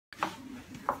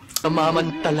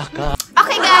Namamantala ka.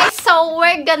 Okay guys, so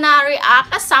we're gonna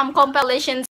react to some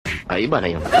compilations Ay, iba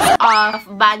na yun. of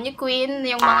Banyo Queen,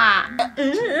 yung mga...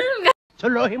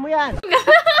 Solohin mo yan.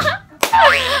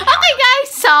 Okay guys,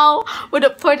 so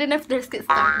without further enough, let's get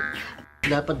started.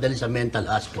 Dapat dali sa mental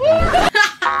hospital.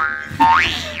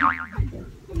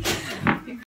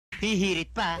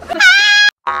 Hihirit pa.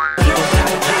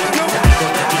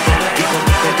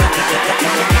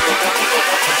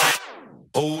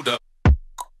 Hold up.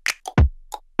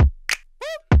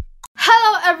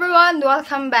 Hello everyone!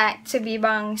 Welcome back to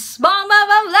Bibang's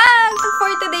Vlog!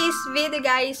 For today's video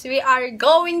guys, we are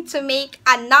going to make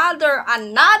another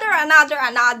Ang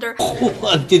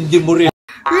tindi mo rin.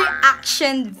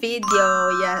 reaction video.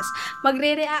 Yes.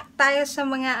 Magre-react tayo sa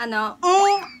mga anong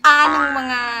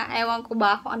mga, ewan ko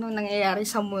ba kung anong nangyayari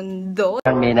sa mundo.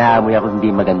 Ang may naamoy ako hindi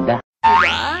maganda.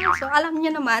 Diba? So, alam nyo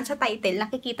naman, sa title,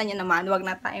 nakikita nyo naman, wag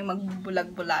na tayong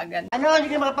magbulag-bulagan. Ano? Hindi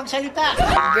ka makapagsalita.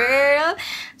 Girl!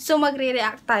 So,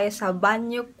 magre-react tayo sa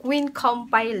Banyo Queen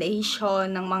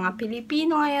Compilation ng mga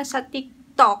Pilipino ngayon sa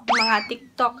TikTok, mga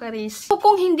TikTokeries. So,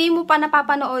 kung hindi mo pa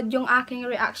napapanood yung aking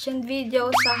reaction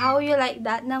video sa How You Like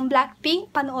That ng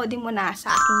Blackpink, panoodin mo na sa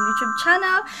aking YouTube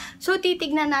channel. So,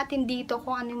 titignan natin dito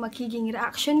kung ano yung magiging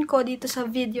reaction ko dito sa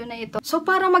video na ito. So,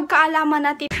 para magkaalaman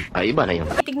natin, Ay, iba na yun.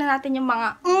 titignan natin yung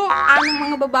mga anong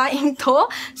mga babaeng to.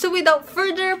 So, without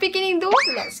further picking do,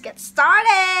 let's get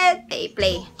started!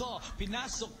 Play.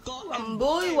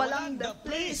 Amboy, walang the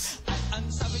place.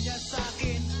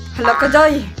 Hala ka,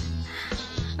 Joy!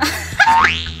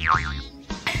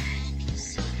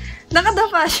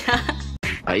 Nakadapa siya.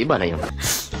 Ay, iba na yun.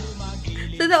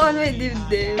 Sa doon may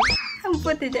dibdib. Ang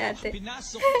puti di ate.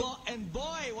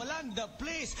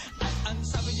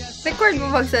 Record mo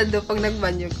magsado pag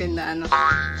nagbanyo ko na ano.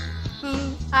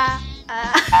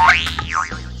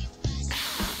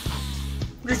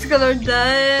 Diyos ko Lord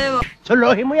dahil.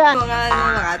 Solohin mo yan.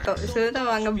 Mga to. So na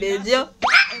mga video.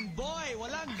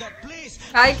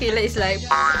 Ay, Kila is live.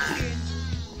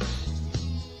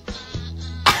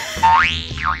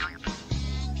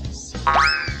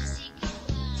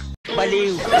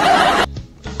 Baliw.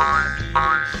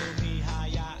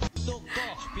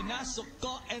 Pinasok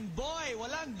ko and boy,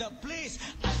 walang the place.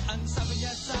 Ang sabi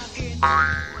niya sa akin.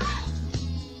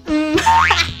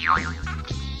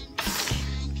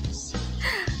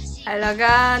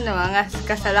 Alaga ng mga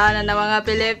kasalanan ng mga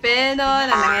Pilipino na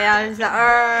nangyayari sa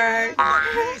Earth.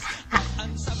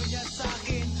 Ang sabi niya sa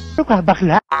akin. Ano ka,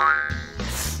 bakla?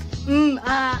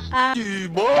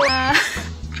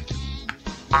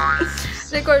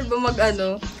 Record mo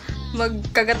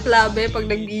magkagatlabe pag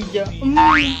nag-video.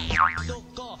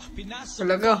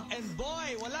 Talaga. And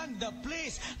boy, walang the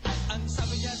place. Ang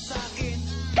sabi niya sa akin.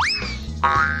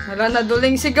 Wala na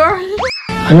duling si girl.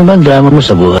 Ano ba ang drama mo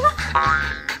sa buhay?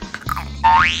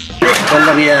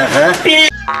 Walang iya, ha?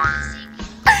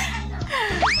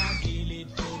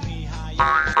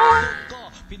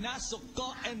 Pinasok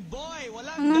ko and boy,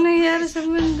 walang Ano nangyayari sa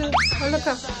mundo? Wala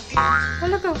ka.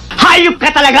 Wala ka. Hayop ka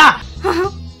talaga!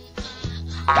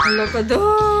 Wala ka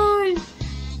doy.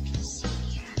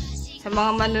 Sa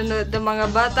mga manunod ng mga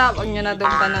bata, huwag nyo na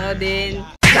doon panoodin.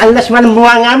 Alas man ang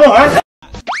buha nga mo, ha?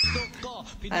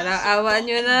 Parang awa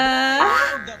nyo na.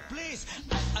 the place.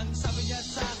 Ang sabi niya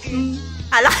sa akin.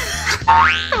 Ala.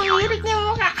 Tumirik niya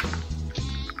mukha.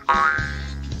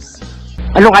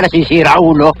 Ano ka nasisira,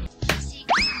 ulo?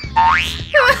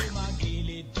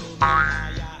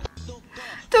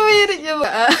 Tumirik niya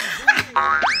mukha.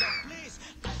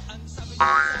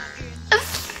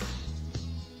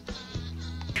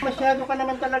 Masyado ka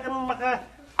naman talagang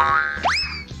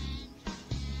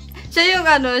Siya yung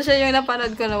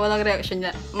napanood ko na walang reaction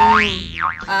niya.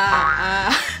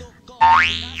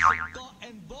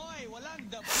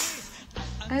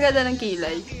 Ang ganda ng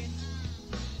kilay.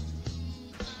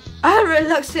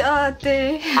 Relax si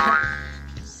ate.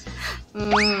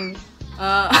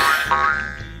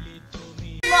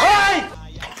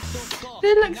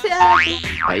 Relax si ate.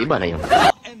 Ay, iba na yun.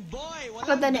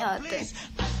 Ganda ni ate.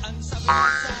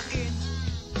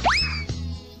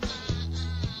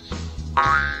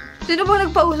 Sino ba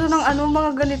nagpauso ng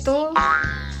mga ganito?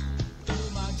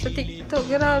 Sa TikTok,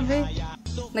 grabe.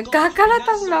 Nagkakalat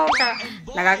ang loka.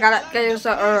 Nakakalat kayo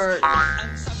sa Earth.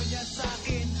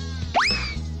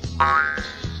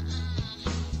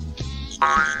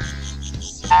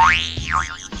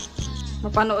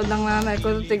 Mapanood ng nanay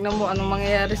ko, tignan mo anong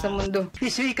mangyayari sa mundo.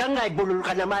 Isuy ka nga, bulol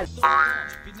ka naman.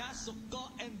 Pinasok ko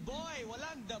and boy,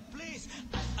 walang the place.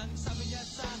 Ang sabi niya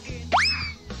sa akin.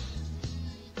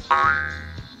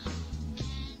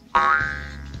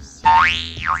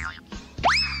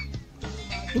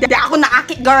 Hindi ako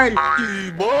naakit, girl!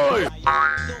 Boy!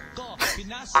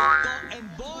 Pinasok ko and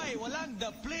boy, walang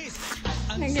the place.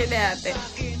 At ang Nagkita ate.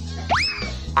 akin,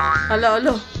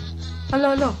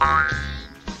 Alo.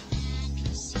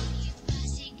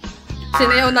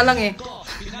 Sinayaw na lang eh.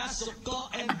 pinasok ko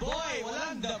and boy,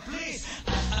 walang the place.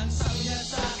 At ang sabi niya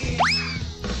sa akin,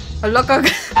 Alo ka.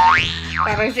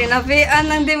 Parang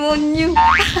sinabihan ng demonyo.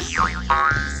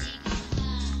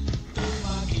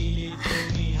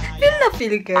 Feel na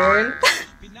feel, girl.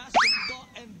 pinasok ko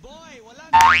and boy,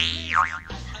 walang the place.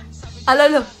 At ang sabi niya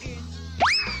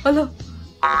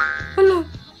Alo.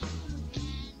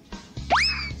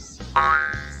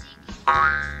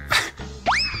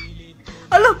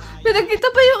 Alo, may nakita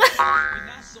pa yung...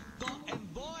 pinasok ko and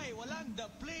boy, walang the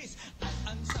place. At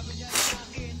ang sabi niya sa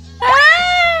akin,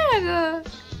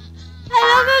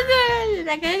 Alo ka, girl.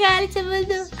 Nagagalit sa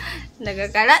mundo.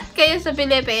 Nagkakalat kayo sa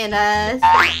Pilipinas.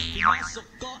 pinasok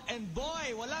ko and boy,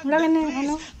 walang Wala ka the na yung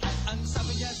ano. place. At ang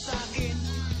sabi niya sa akin,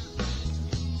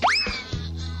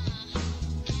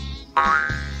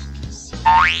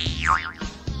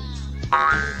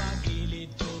 tumagilid,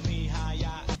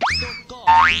 tumihaya. Pinasok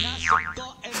ko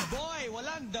and boy,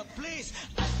 walang the place.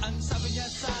 At ang sabi niya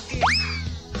sa akin,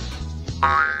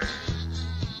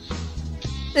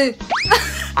 Eh.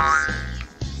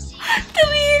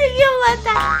 Tumirig yung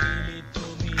mata.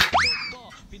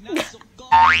 pinasok ko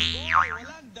and boy,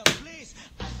 walang the place.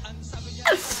 At ang sabi niya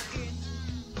sa akin,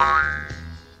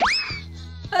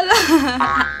 Alo.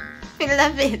 Feel na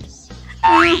feel.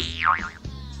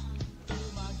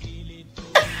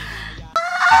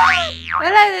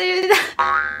 Wala na yun.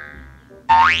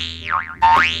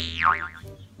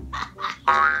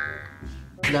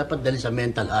 Dapat dali sa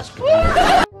mental hospital.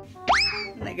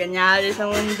 Naganyari sa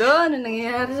mundo. Ano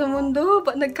nangyayari sa mundo?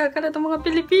 Ba't nagkakalat ang mga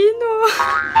Pilipino?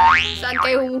 Saan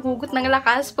kayo humuhugot ng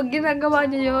lakas pag ginagawa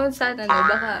niyo yun? Saan ano?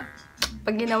 Baka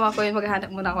pag ginawa ko yun, maghanap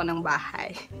muna ako ng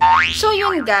bahay. So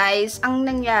yun guys, ang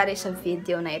nangyari sa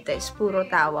video na ito is puro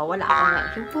tawa. Wala akong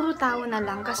like. Yung puro tawa na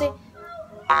lang kasi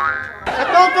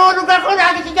Natutulog ako,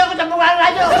 nakikita ko sa mukha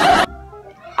nyo.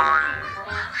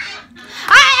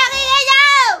 ay, ang ingay niyo!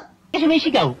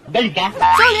 Sumisigaw. Galit ka?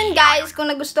 So yun guys, kung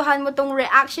nagustuhan mo tong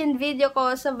reaction video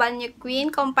ko sa Banyo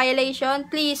Queen Compilation,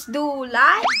 please do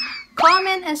like,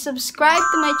 comment, and subscribe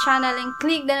to my channel and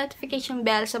click the notification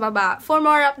bell sa baba for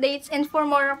more updates and for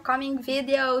more upcoming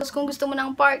videos. Kung gusto mo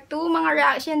ng part 2, mga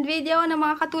reaction video na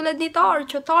mga katulad nito or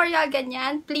tutorial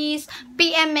ganyan, please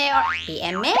PM me or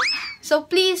PM me? So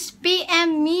please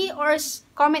PM me or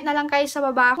comment na lang kayo sa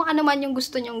baba kung ano man yung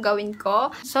gusto nyong gawin ko.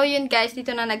 So yun guys,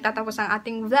 dito na nagtatapos ang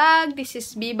ating vlog. This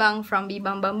is Bibang from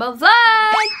Bibang Bamba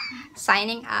Vlog.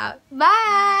 Signing out.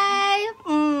 Bye!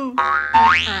 Mm.